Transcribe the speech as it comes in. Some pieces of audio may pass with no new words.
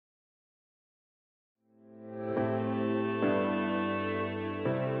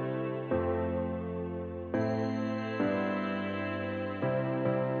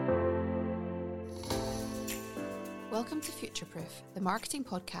Welcome to Futureproof, the marketing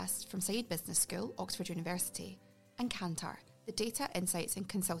podcast from Saïd Business School, Oxford University, and Kantar, the data, insights and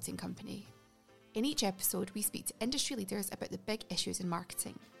consulting company. In each episode, we speak to industry leaders about the big issues in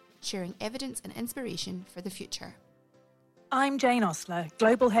marketing, sharing evidence and inspiration for the future. I'm Jane Osler,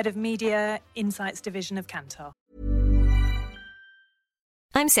 Global Head of Media, Insights Division of Kantar.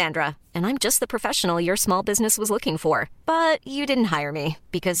 I'm Sandra, and I'm just the professional your small business was looking for. But you didn't hire me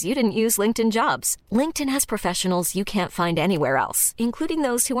because you didn't use LinkedIn Jobs. LinkedIn has professionals you can't find anywhere else, including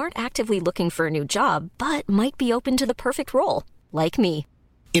those who aren't actively looking for a new job, but might be open to the perfect role, like me.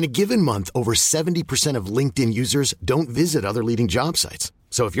 In a given month, over 70% of LinkedIn users don't visit other leading job sites.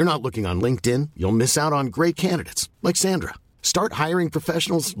 So if you're not looking on LinkedIn, you'll miss out on great candidates like Sandra. Start hiring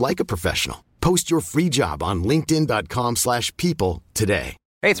professionals like a professional. Post your free job on linkedin.com/people today.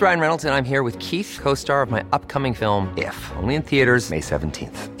 Hey, it's Ryan Reynolds, and I'm here with Keith, co-star of my upcoming film, If, only in theaters May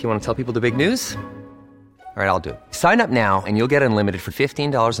 17th. Do you want to tell people the big news? All right, I'll do it. Sign up now and you'll get unlimited for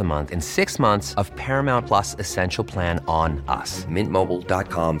 $15 a month and 6 months of Paramount Plus Essential Plan on us.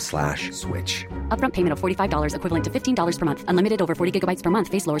 MintMobile.com/switch. Upfront payment of $45 equivalent to $15 per month. Unlimited over 40 gigabytes per month.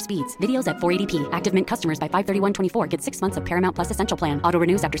 Face lower speeds. Videos at 480p. Active Mint customers by 531.24 get 6 months of Paramount Plus Essential Plan. Auto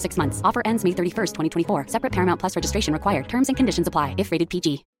renews after 6 months. Offer ends May 31st, 2024. Separate Paramount Plus registration required. Terms and conditions apply if rated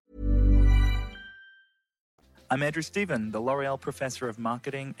PG. I'm Andrew Stephen, the L'Oreal Professor of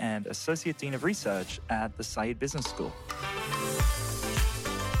Marketing and Associate Dean of Research at the Saïd Business School.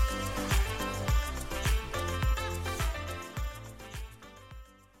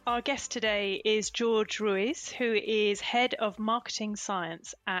 Our guest today is George Ruiz, who is Head of Marketing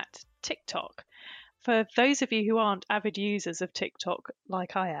Science at TikTok. For those of you who aren't avid users of TikTok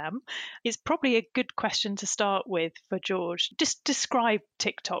like I am, it's probably a good question to start with for George. Just describe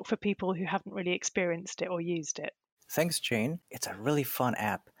TikTok for people who haven't really experienced it or used it. Thanks, Jane. It's a really fun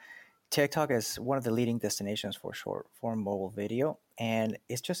app. TikTok is one of the leading destinations for short-form mobile video, and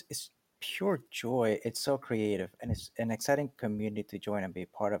it's pure joy. It's so creative, and it's an exciting community to join and be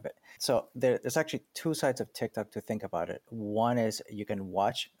part of it. So there's actually two sides of TikTok to think about it. One is you can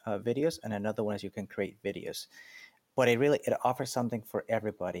watch videos, and another one is you can create videos. But it offers something for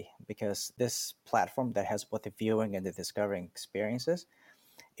everybody, because this platform that has both the viewing and the discovering experiences,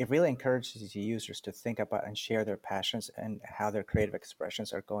 it really encourages the users to think about and share their passions and how their creative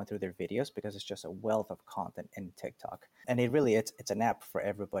expressions are going through their videos, because it's just a wealth of content in TikTok. And it's an app for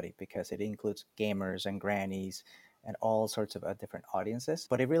everybody, because it includes gamers and grannies and all sorts of different audiences.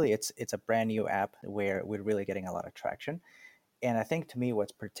 But it's a brand new app where we're really getting a lot of traction. And I think, to me,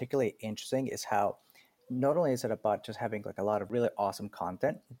 what's particularly interesting is how not only is it about just having like a lot of really awesome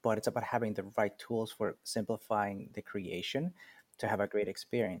content, but it's about having the right tools for simplifying the creation to have a great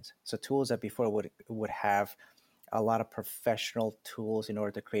experience. So tools that before would have a lot of professional tools in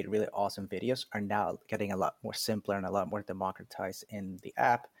order to create really awesome videos are now getting a lot more simpler and a lot more democratized in the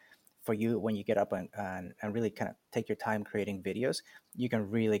app. For you, when you get up and really kind of take your time creating videos, you can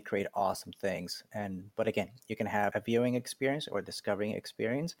really create awesome things. But again, you can have a viewing experience or a discovering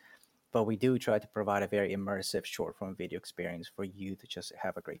experience, but we do try to provide a very immersive short form video experience for you to just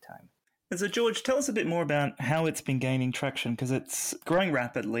have a great time. And so, George, tell us a bit more about how it's been gaining traction, because it's growing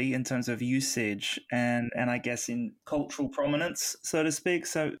rapidly in terms of usage and I guess in cultural prominence, so to speak.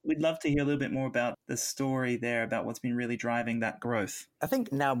 So we'd love to hear a little bit more about the story there, about what's been really driving that growth. I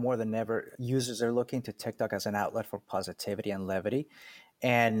think now more than ever, users are looking to TikTok as an outlet for positivity and levity.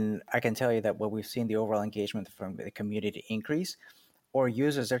 And I can tell you that what we've seen the overall engagement from the community increase, or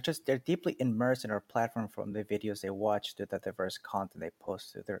users, they're deeply immersed in our platform, from the videos they watch to the diverse content they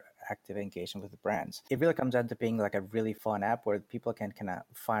post to their active engagement with the brands. It really comes down to being like a really fun app where people can kind of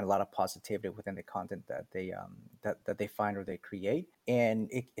find a lot of positivity within the content that they find or they create. And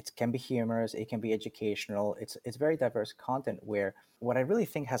it can be humorous, it can be educational. It's very diverse content, where what I really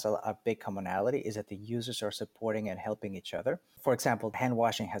think has a big commonality is that the users are supporting and helping each other. For example, hand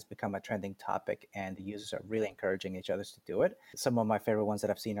washing has become a trending topic, and the users are really encouraging each other to do it. Some of my favorite ones that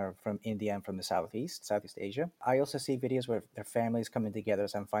I've seen are from India and from the Southeast Asia. I also see videos where their families coming together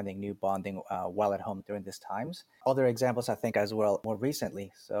and finding new bonding while at home during these times. Other examples, I think, as well, more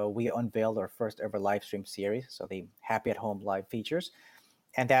recently. So we unveiled our first ever live stream series, so the Happy at Home live features.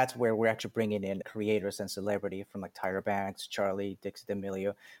 And that's where we're actually bringing in creators and celebrity from like Tyra Banks, Charlie, Dixie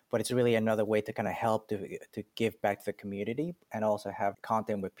D'Amelio. But it's really another way to kind of help to give back to the community, and also have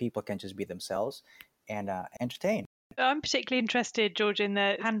content where people can just be themselves and entertain. I'm particularly interested, George, in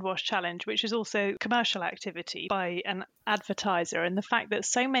the hand wash challenge, which is also commercial activity by an advertiser, and the fact that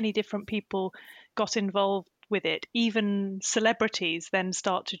so many different people got involved with it, even celebrities then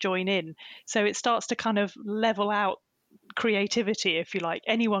start to join in. So it starts to kind of level out creativity, if you like.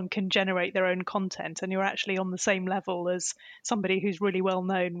 Anyone can generate their own content, and you're actually on the same level as somebody who's really well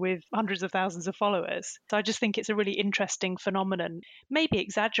known with hundreds of thousands of followers. So I just think it's a really interesting phenomenon, maybe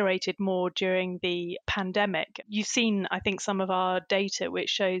exaggerated more during the pandemic. You've seen, I think, some of our data which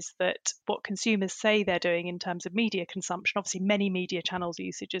shows that what consumers say they're doing in terms of media consumption, obviously many media channels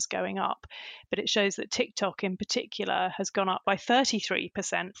usage is going up, but it shows that TikTok in particular has gone up by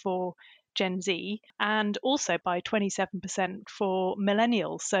 33% for Gen Z, and also by 27% for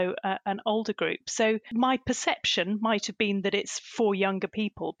millennials, so an older group. So my perception might have been that it's for younger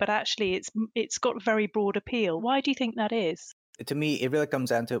people, but actually it's got very broad appeal. Why do you think that is? To me, it really comes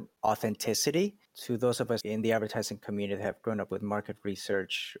down to authenticity. To those of us in the advertising community that have grown up with market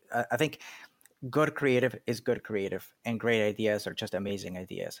research, I think good creative is good creative, and great ideas are just amazing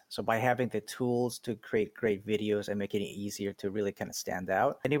ideas. So by having the tools to create great videos and making it easier to really kind of stand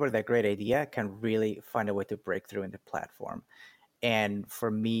out, anybody with a great idea can really find a way to break through in the platform. And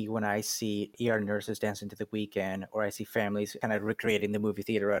for me, when I see ER nurses dancing to The Weeknd, or I see families kind of recreating the movie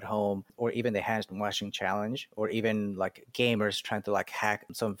theater at home, or even the hand washing challenge, or even like gamers trying to like hack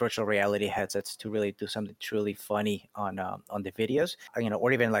some virtual reality headsets to really do something truly funny on the videos,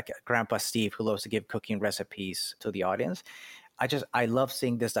 or even like Grandpa Steve who loves to give cooking recipes to the audience. I love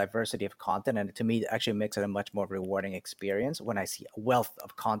seeing this diversity of content, and to me, it actually makes it a much more rewarding experience when I see a wealth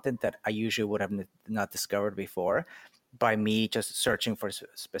of content that I usually would have not discovered before by me just searching for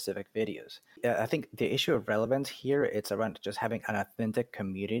specific videos. I think the issue of relevance here, it's around just having an authentic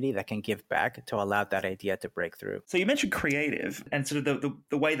community that can give back to allow that idea to break through. So you mentioned creative and sort of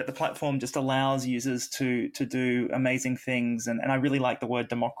the way that the platform just allows users to do amazing things. And I really like the word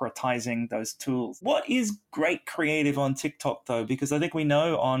democratizing those tools. What is great creative on TikTok though? Because I think we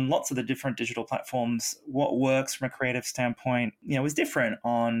know on lots of the different digital platforms, what works from a creative standpoint, is different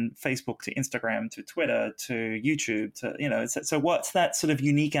on Facebook to Instagram to Twitter to YouTube. So what's that sort of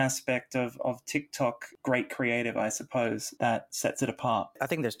unique aspect of TikTok great creative, I suppose, that sets it apart? I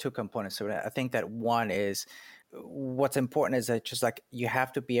think there's two components to it. I think that one is what's important is that just like you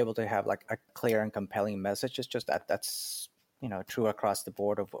have to be able to have like a clear and compelling message. It's just that's true across the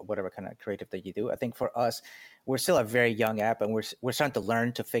board of whatever kind of creative that you do. I think for us, we're still a very young app, and we're starting to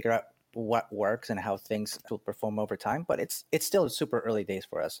learn to figure out what works and how things will perform over time. But it's still super early days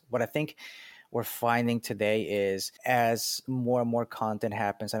for us. What I think we're finding today is as more and more content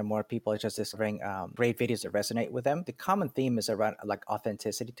happens and more people are just discovering great videos that resonate with them, the common theme is around like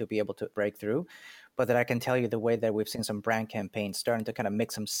authenticity to be able to break through. But that I can tell you the way that we've seen some brand campaigns starting to kind of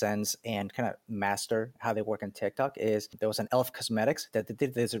make some sense and kind of master how they work on TikTok is there was an e.l.f. Cosmetics that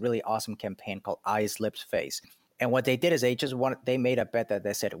did this really awesome campaign called Eyes, Lips, Face. And what they did is they made a bet that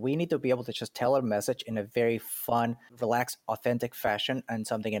they said, we need to be able to just tell our message in a very fun, relaxed, authentic fashion, and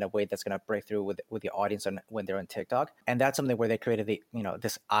something in a way that's going to break through with the audience when they're on TikTok. And that's something where they created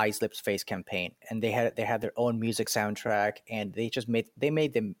this Eyes, Lips, Face campaign. And they had their own music soundtrack, and they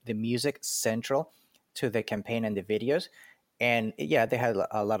made the music central to the campaign and the videos. And yeah, they had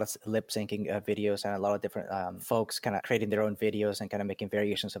a lot of lip syncing videos and a lot of different folks kind of creating their own videos and kind of making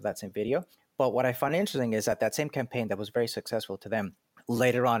variations of that same video. But what I find interesting is that same campaign that was very successful to them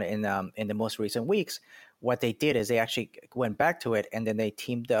later on in the most recent weeks, what they did is they actually went back to it, and then they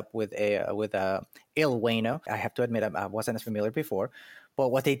teamed up with Il Wayno. I have to admit, I wasn't as familiar before, but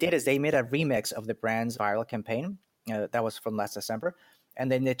what they did is they made a remix of the brand's viral campaign that was from last December. And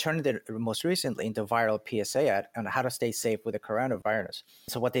then they turned it most recently into viral PSA ad on how to stay safe with the coronavirus.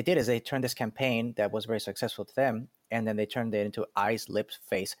 So what they did is they turned this campaign that was very successful to them, and then they turned it into Eyes, Lips,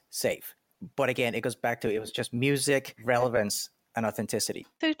 Face, Safe. But again, it goes back to it was just music, relevance, and authenticity.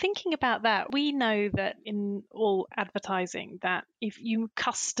 So thinking about that, we know that in all advertising that if you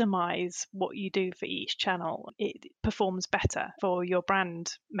customize what you do for each channel, it performs better for your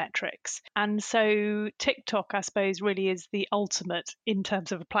brand metrics. And so TikTok, I suppose, really is the ultimate in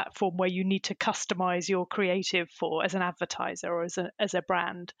terms of a platform where you need to customize your creative for as an advertiser or as a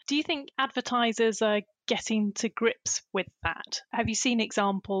brand. Do you think advertisers are getting to grips with that? Have you seen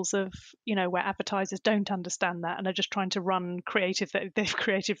examples of, where advertisers don't understand that and are just trying to run creative that they've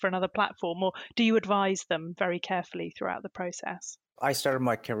created for another platform? Or do you advise them very carefully throughout the process? I started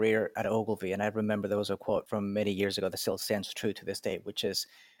my career at Ogilvy, and I remember there was a quote from many years ago that still stands true to this day, which is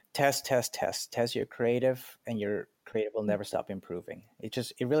test, test, test. Test your creative, and your creative will never stop improving. It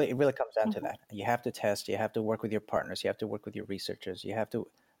really comes down to that. You have to test, you have to work with your partners, you have to work with your researchers, you have to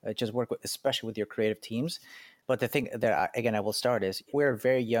just work with, especially with your creative teams. But the thing that I will start is we're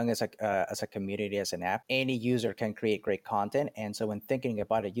very young as a community, as an app. Any user can create great content, and so when thinking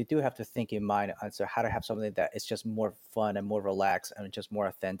about it, you do have to think in mind on how to have something that is just more fun and more relaxed and just more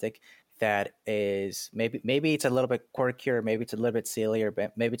authentic that is maybe it's a little bit quirkier, maybe it's a little bit sillier,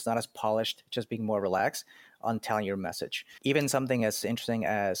 but maybe it's not as polished, just being more relaxed on telling your message. Even something as interesting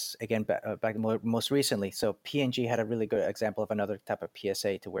as, again, back most recently, so P&G had a really good example of another type of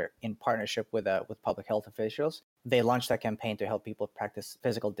PSA to where, in partnership with public health officials, they launched that campaign to help people practice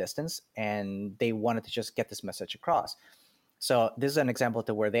physical distance, and they wanted to just get this message across. So this is an example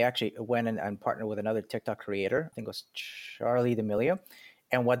to where they actually went and partnered with another TikTok creator, I think it was Charli D'Amelio,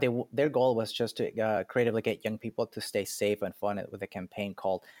 and what their goal was just to creatively get young people to stay safe and fun with a campaign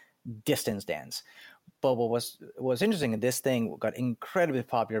called Distance Dance. But what was interesting, this thing got incredibly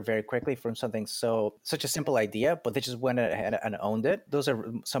popular very quickly from such a simple idea, but they just went ahead and owned it. Those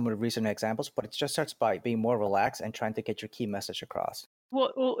are some of the recent examples, but it just starts by being more relaxed and trying to get your key message across.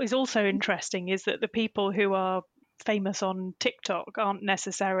 What is also interesting is that the people who are famous on TikTok aren't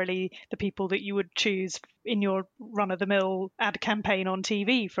necessarily the people that you would choose in your run-of-the-mill ad campaign on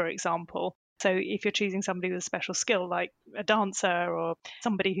TV, for example. So if you're choosing somebody with a special skill, like a dancer or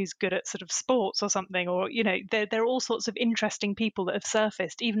somebody who's good at sort of sports or something, or, there are all sorts of interesting people that have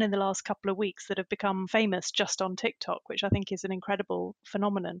surfaced even in the last couple of weeks that have become famous just on TikTok, which I think is an incredible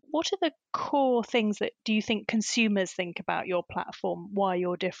phenomenon. What are the core things that do you think consumers think about your platform, why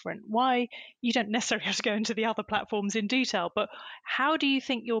you're different? Why you don't necessarily have to go into the other platforms in detail, but how do you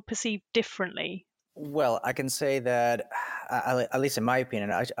think you're perceived differently? Well, I can say that, at least in my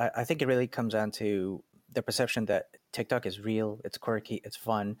opinion, I think it really comes down to the perception that TikTok is real, it's quirky, it's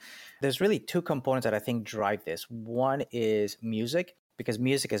fun. There's really two components that I think drive this. One is music, because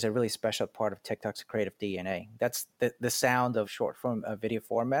music is a really special part of TikTok's creative DNA. That's the sound of short form video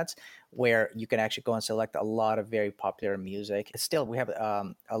formats, where you can actually go and select a lot of very popular music. Still, we have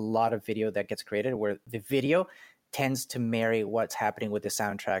a lot of video that gets created where the video tends to marry what's happening with the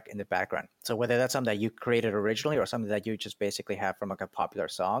soundtrack in the background. So whether that's something that you created originally or something that you just basically have from like a popular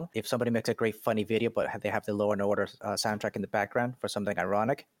song, if somebody makes a great funny video, but they have the Law and Order soundtrack in the background for something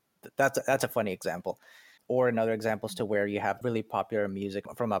ironic, that's a funny example. Or another example is to where you have really popular music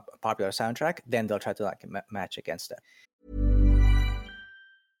from a popular soundtrack, then they'll try to match against it.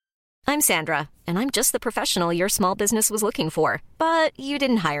 I'm Sandra, and I'm just the professional your small business was looking for. But you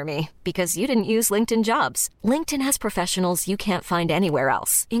didn't hire me because you didn't use LinkedIn Jobs. LinkedIn has professionals you can't find anywhere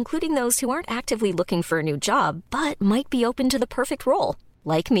else, including those who aren't actively looking for a new job, but might be open to the perfect role,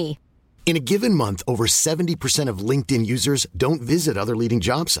 like me. In a given month, over 70% of LinkedIn users don't visit other leading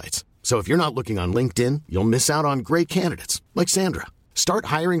job sites. So if you're not looking on LinkedIn, you'll miss out on great candidates like Sandra. Start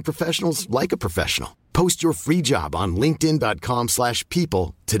hiring professionals like a professional. Post your free job on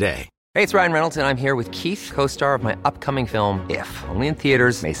linkedin.com/people today. Hey, it's Ryan Reynolds, and I'm here with Keith, co-star of my upcoming film, If, only in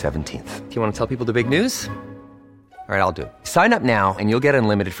theaters May 17th. Do you want to tell people the big news? All right, I'll do it. Sign up now and you'll get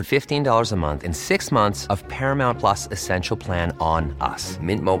unlimited for $15 a month and 6 months of Paramount Plus Essential Plan on us.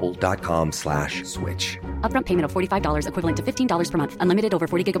 MintMobile.com/switch. Upfront payment of $45 equivalent to $15 per month. Unlimited over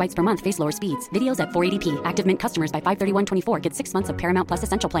 40 gigabytes per month. Face lower speeds. Videos at 480p. Active Mint customers by 531.24 get 6 months of Paramount Plus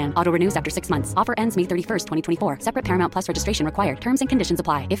Essential Plan. Auto renews after 6 months. Offer ends May 31st, 2024. Separate Paramount Plus registration required. Terms and conditions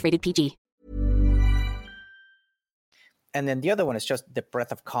apply if rated PG. And then the other one is just the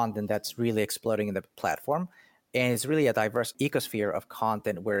breadth of content that's really exploding in the platform. And it's really a diverse ecosphere of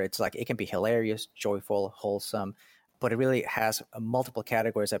content where it's like, it can be hilarious, joyful, wholesome, but it really has multiple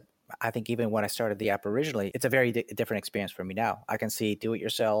categories that I think even when I started the app originally, it's a very different experience for me now. I can see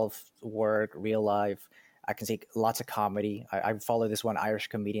do-it-yourself, work, real life. I can see lots of comedy. I follow this one Irish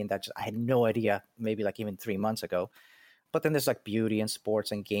comedian that I had no idea, maybe like even 3 months ago. But then there's like beauty and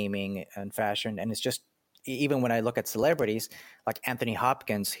sports and gaming and fashion. And it's just, even when I look at celebrities, like Anthony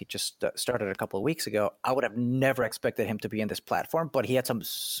Hopkins, he just started a couple of weeks ago. I would have never expected him to be in this platform, but he had some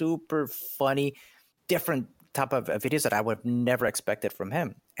super funny, different type of videos that I would have never expected from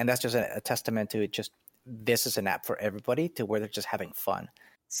him. And that's just a testament to it. Just, this is an app for everybody, to where they're just having fun.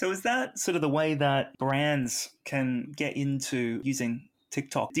 So is that sort of the way that brands can get into using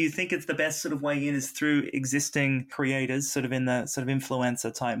TikTok? Do you think it's the best sort of way in is through existing creators, sort of in the sort of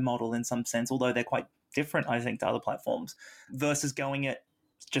influencer type model in some sense, although they're quite different, I think, to other platforms, versus going it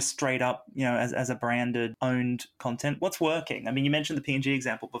just straight up, as a branded, owned content? What's working? I mean, you mentioned the P&G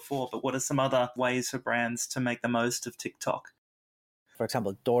example before, but what are some other ways for brands to make the most of TikTok? For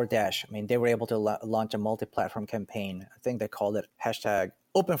example, DoorDash, I mean, they were able to launch a multi-platform campaign. I think they called it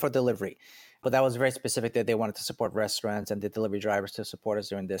 #open for delivery. But that was very specific that they wanted to support restaurants and the delivery drivers to support us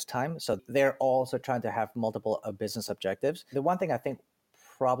during this time. So they're also trying to have multiple business objectives. The one thing I think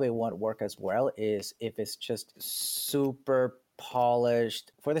probably won't work as well is if it's just super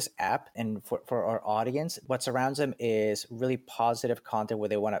polished for this app and for our audience. What surrounds them is really positive content where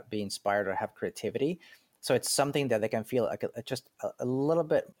they want to be inspired or have creativity. So it's something that they can feel like just a little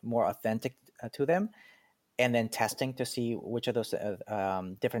bit more authentic to them. And then testing to see which of those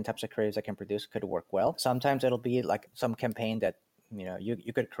different types of creatives I can produce could work well. Sometimes it'll be like some campaign that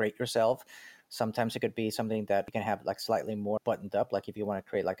you could create yourself. Sometimes it could be something that you can have like slightly more buttoned up. Like if you want to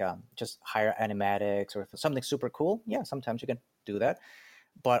create like just higher animatics or something super cool, yeah, sometimes you can do that.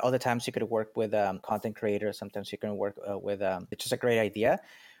 But other times you could work with content creators. Sometimes you can work with it's just a great idea.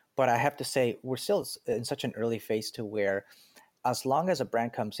 But I have to say, we're still in such an early phase to where as long as a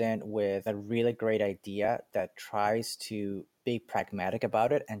brand comes in with a really great idea that tries to be pragmatic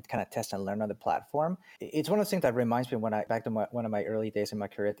about it and kind of test and learn on the platform, it's one of those things that reminds me back to one of my early days in my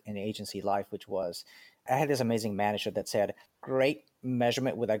career in agency life, which was I had this amazing manager that said, great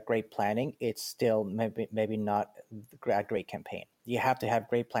measurement without great planning, it's still maybe not a great campaign. You have to have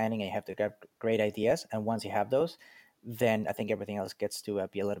great planning and you have to have great ideas. And once you have those, then I think everything else gets to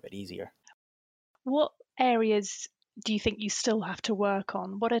be a little bit easier. What areas do you think you still have to work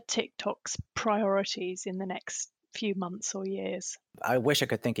on? What are TikTok's priorities in the next few months or years? I wish I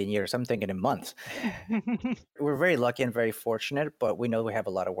could think in years. I'm thinking in months. We're very lucky and very fortunate, but we know we have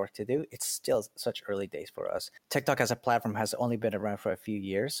a lot of work to do. It's still such early days for us. TikTok as a platform has only been around for a few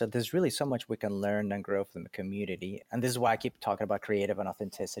years, so there's really so much we can learn and grow from the community. And this is why I keep talking about creative and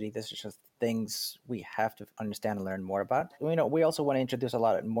authenticity. This is just things we have to understand and learn more about. We also want to introduce a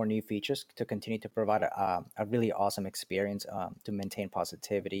lot more new features to continue to provide a really awesome experience to maintain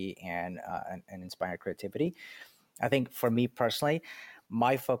positivity and inspire creativity. I think for me personally,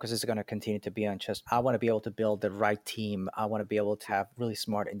 my focus is going to continue to be on I want to be able to build the right team. I want to be able to have really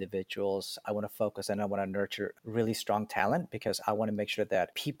smart individuals. I want to focus and I want to nurture really strong talent because I want to make sure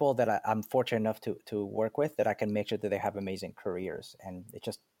that people that I'm fortunate enough to work with, that I can make sure that they have amazing careers. And it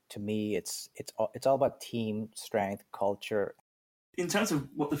just, to me, it's all about team strength, culture. In terms of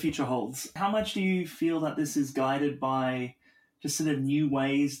what the future holds, how much do you feel that this is guided by just sort of new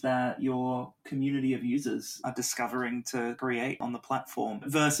ways that your community of users are discovering to create on the platform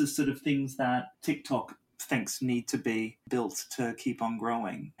versus sort of things that TikTok thinks need to be built to keep on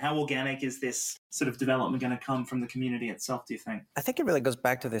growing? How organic is this sort of development going to come from the community itself, do you think? I think it really goes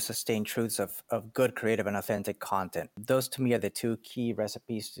back to the sustained truths of good, creative, and authentic content. Those, to me, are the two key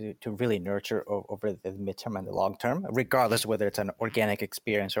recipes to really nurture over the midterm and the long term, regardless of whether it's an organic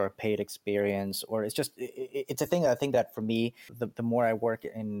experience or a paid experience, or it's a thing that I think that for me, the more I work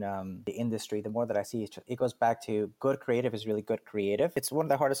in the industry, the more that I see it goes back to good creative is really good creative. It's one of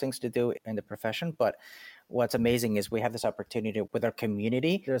the hardest things to do in the profession, but what's amazing is we have this opportunity with our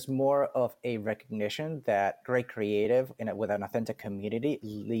community. There's more of a recognition that great creative with an authentic community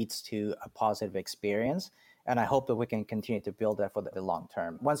leads to a positive experience. And I hope that we can continue to build that for the long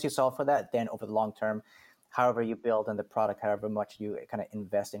term. Once you solve for that, then over the long term, however you build on the product, however much you kind of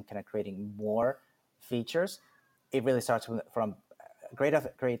invest in kind of creating more features, it really starts from great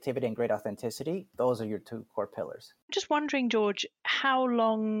creativity and great authenticity. Those are your two core pillars. I'm just wondering, George, how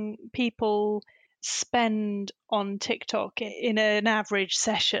long people spend on TikTok in an average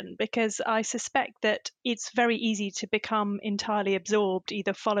session, because I suspect that it's very easy to become entirely absorbed,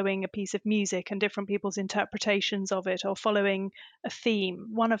 either following a piece of music and different people's interpretations of it or following a theme.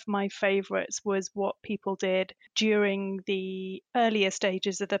 One of my favorites was what people did during the earlier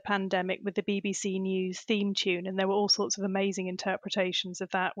stages of the pandemic with the BBC News theme tune, and there were all sorts of amazing interpretations of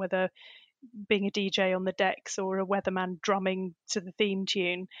that, whether being a DJ on the decks or a weatherman drumming to the theme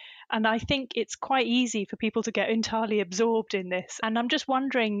tune. And I think it's quite easy for people to get entirely absorbed in this. And I'm just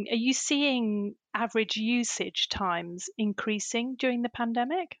wondering, are you seeing average usage times increasing during the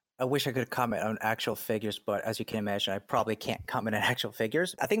pandemic? I wish I could comment on actual figures, but as you can imagine, I probably can't comment on actual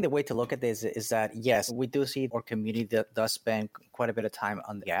figures. I think the way to look at this is that, yes, we do see our community that does spend quite a bit of time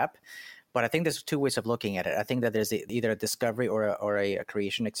on the app. But I think there's two ways of looking at it. I think that there's either a discovery or a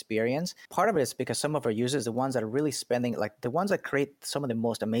creation experience. Part of it is because some of our users, the ones that are really spending, like the ones that create some of the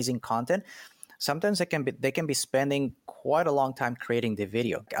most amazing content, sometimes they can be spending quite a long time creating the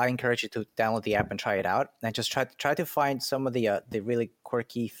video. I encourage you to download the app and try it out, and just try to find some of the really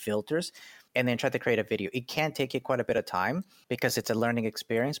quirky filters, and then try to create a video. It can take you quite a bit of time because it's a learning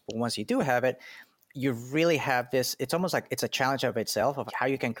experience. But once you do have it, you really have this, it's almost like it's a challenge of itself of how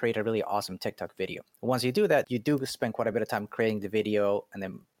you can create a really awesome TikTok video. Once you do that, you do spend quite a bit of time creating the video and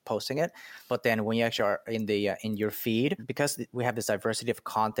then posting it. But then when you actually are in your feed, because we have this diversity of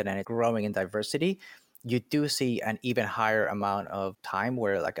content and it's growing in diversity, you do see an even higher amount of time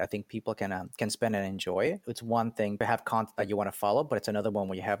where, like, I think people can spend and enjoy it. It's one thing to have content that you want to follow, but it's another one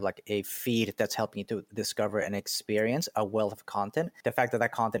when you have like a feed that's helping you to discover and experience a wealth of content. The fact that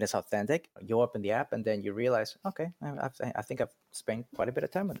that content is authentic, you open the app and then you realize, okay, I think I've spent quite a bit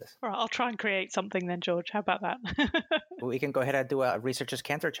of time on this. All right, I'll try and create something then, George. How about that? We can go ahead and do a Researchers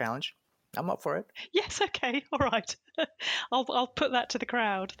Cantor challenge. I'm up for it. Yes, okay, all right. I'll put that to the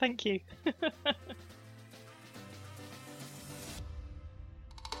crowd. Thank you.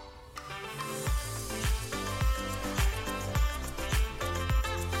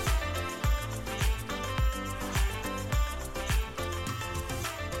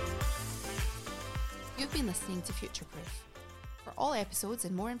 You've been listening to Futureproof. For all episodes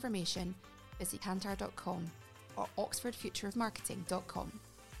and more information, visit kantar.com or oxfordfutureofmarketing.com.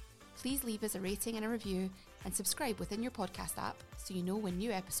 Please leave us a rating and a review and subscribe within your podcast app so you know when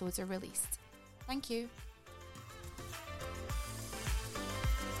new episodes are released. Thank you.